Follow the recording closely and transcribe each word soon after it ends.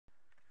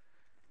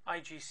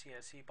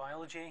IGCSE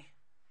Biology,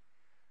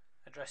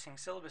 addressing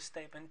syllabus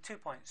statement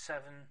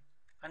 2.7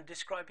 and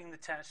describing the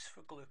tests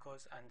for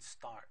glucose and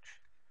starch.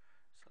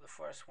 So the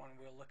first one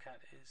we'll look at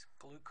is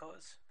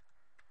glucose,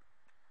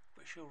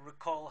 which you'll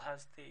recall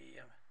has the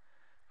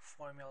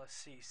formula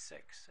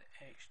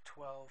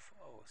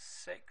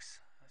C6H12O6.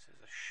 This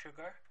is a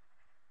sugar.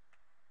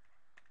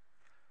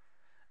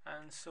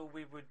 And so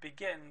we would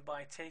begin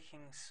by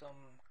taking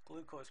some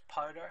glucose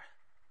powder,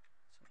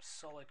 some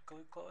solid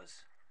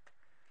glucose,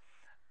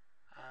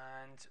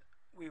 and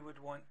we would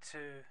want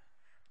to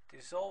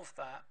dissolve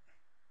that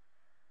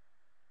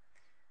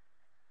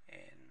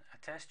in a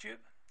test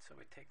tube. So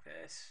we take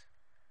this,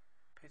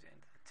 put it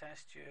into the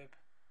test tube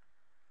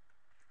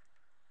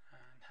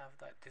and have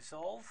that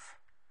dissolve,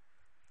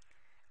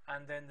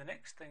 and then the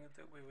next thing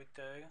that we would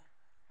do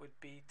would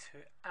be to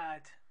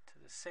add to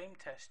the same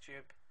test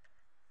tube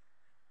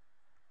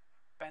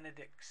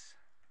Benedict's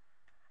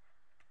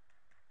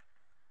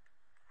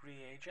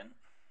reagent,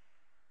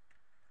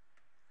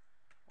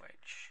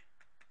 which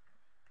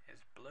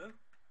is blue,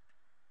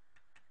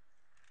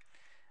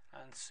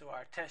 and so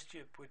our test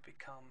tube would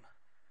become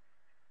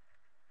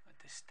a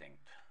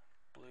distinct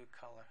blue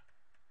color.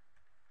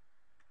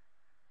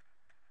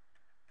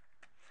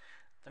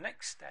 The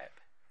next step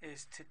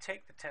is to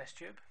take the test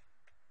tube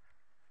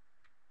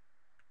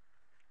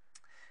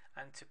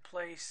and to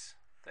place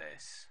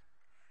this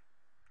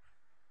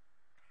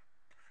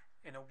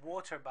in a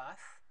water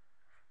bath.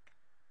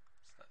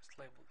 So let's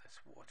label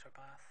this water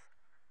bath,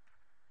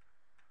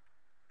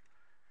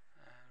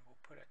 and we'll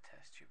put a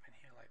test tube in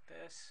here like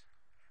this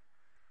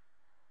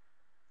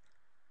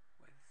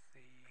with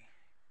the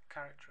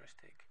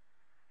characteristic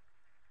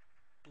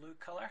blue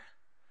color,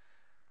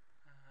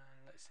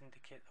 and let's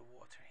indicate the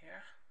water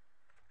here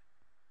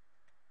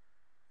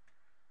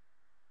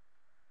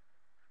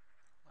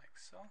like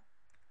so.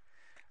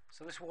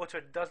 So this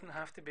water doesn't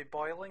have to be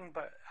boiling,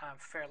 but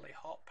fairly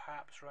hot,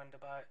 perhaps around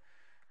about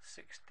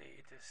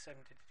 60 to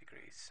 70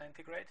 degrees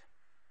centigrade.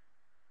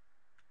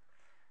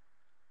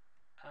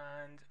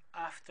 And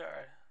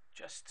after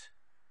just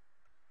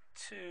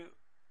 2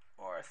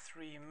 or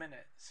 3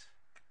 minutes,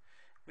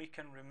 we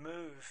can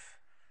remove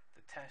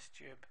the test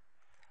tube,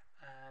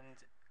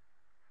 and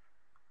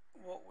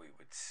what we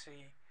would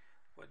see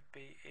would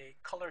be a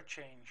color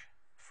change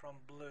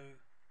from blue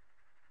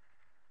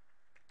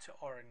to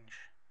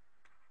orange.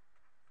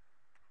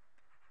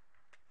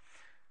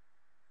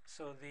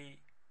 So the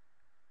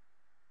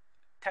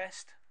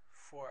test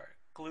for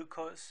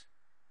glucose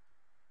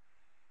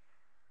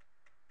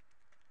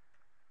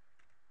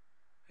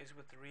is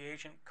with the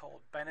reagent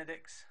called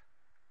Benedict's,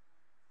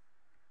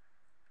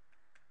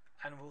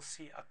 and we'll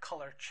see a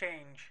color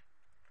change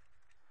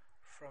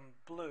from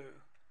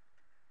blue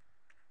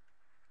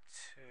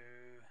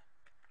to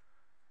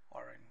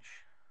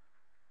orange.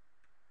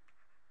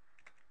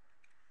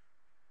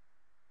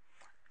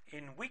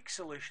 In weak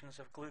solutions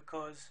of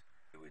glucose,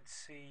 we would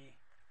see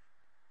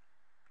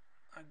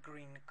a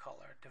green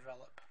color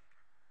develop.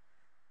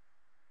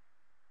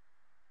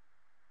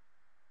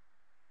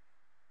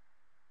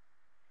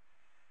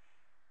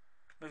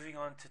 Moving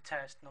on to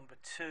test number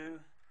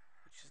 2,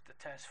 which is the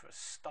test for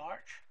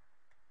starch.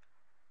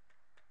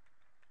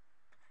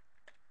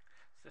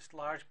 So this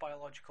large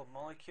biological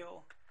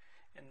molecule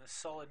in the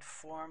solid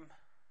form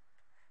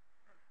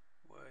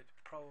would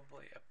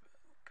probably have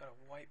got a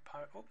white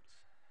powder. Oops,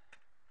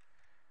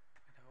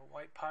 we'd have a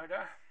white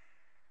powder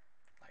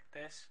like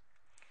this.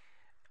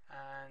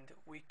 And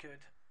we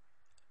could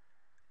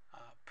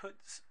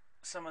put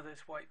some of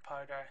this white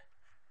powder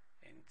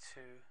into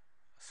a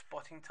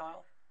spotting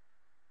tile.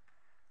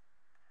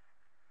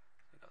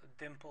 We've got the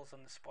dimples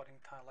on the spotting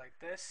tile like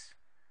this.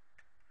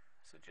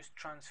 So just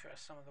transfer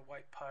some of the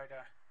white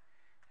powder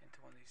into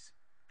one of these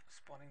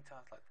spotting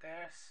tiles like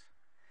this.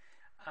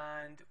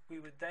 And we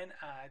would then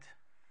add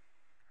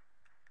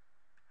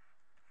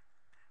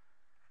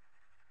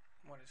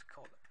what is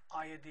called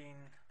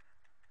iodine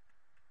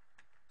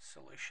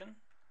solution.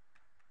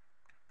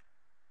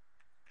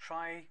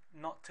 Try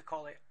not to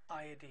call it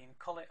iodine,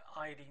 call it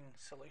iodine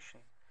solution.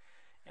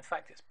 In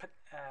fact, it's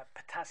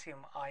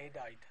potassium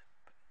iodide,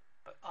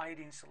 but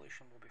iodine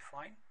solution will be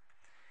fine.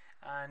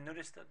 And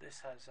notice that this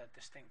has a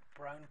distinct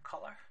brown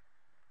color.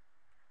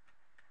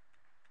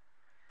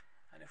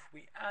 And if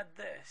we add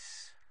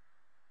this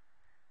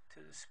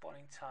to the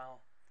spotting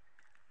tile,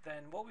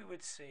 then what we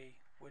would see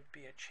would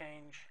be a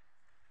change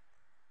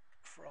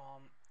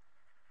from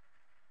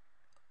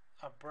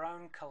a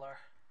brown color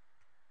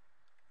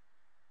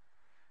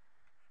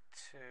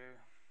to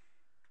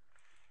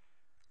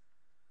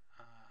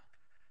a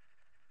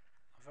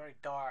very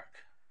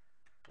dark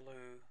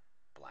blue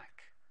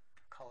black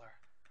color.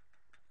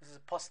 This is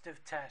a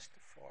positive test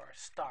for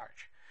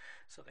starch.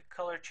 So the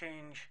color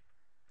change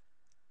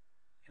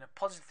in a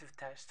positive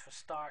test for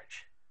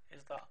starch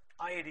is that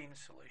iodine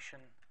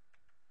solution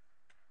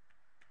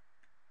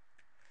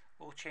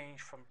will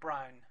change from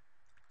brown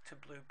to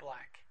blue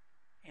black,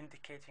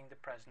 indicating the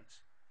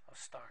presence of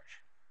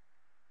starch.